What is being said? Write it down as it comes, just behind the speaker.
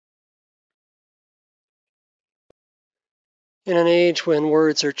In an age when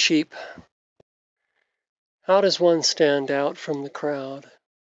words are cheap, how does one stand out from the crowd?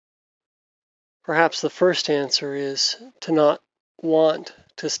 Perhaps the first answer is to not want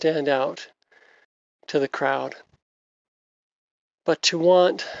to stand out to the crowd, but to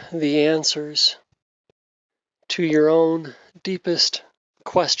want the answers to your own deepest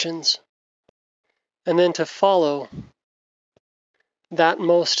questions, and then to follow that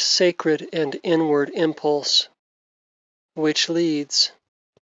most sacred and inward impulse which leads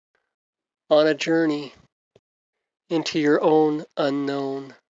on a journey into your own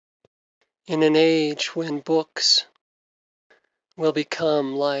unknown. In an age when books will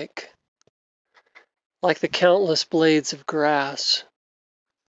become like the countless blades of grass,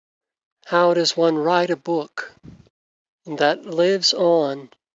 how does one write a book that lives on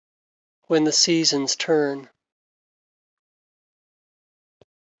when the seasons turn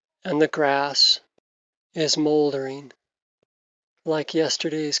and the grass is moldering like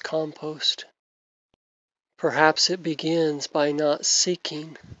yesterday's compost? Perhaps it begins by not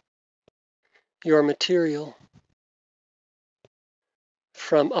seeking your material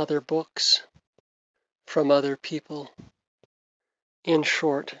from other books, from other people. In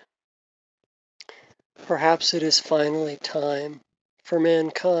short, perhaps it is finally time for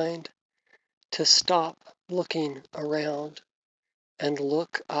mankind to stop looking around and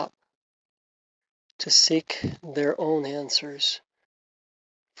look up, to seek their own answers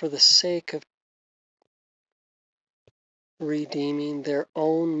for the sake of redeeming their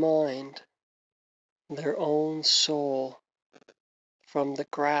own mind, their own soul from the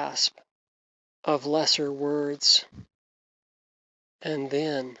grasp of lesser words, and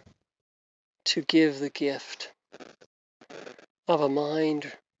then to give the gift of a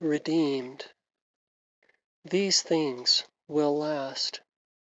mind redeemed. These things will last,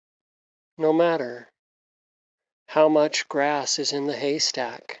 no matter how much grass is in the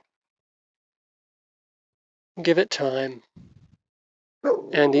haystack. Give it time,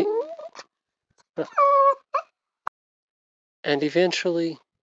 and eventually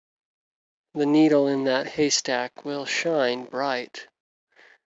the needle in that haystack will shine bright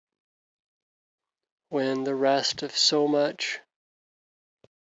when the rest of so much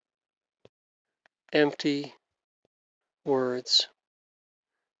empty words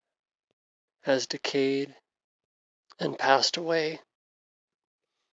has decayed and passed away.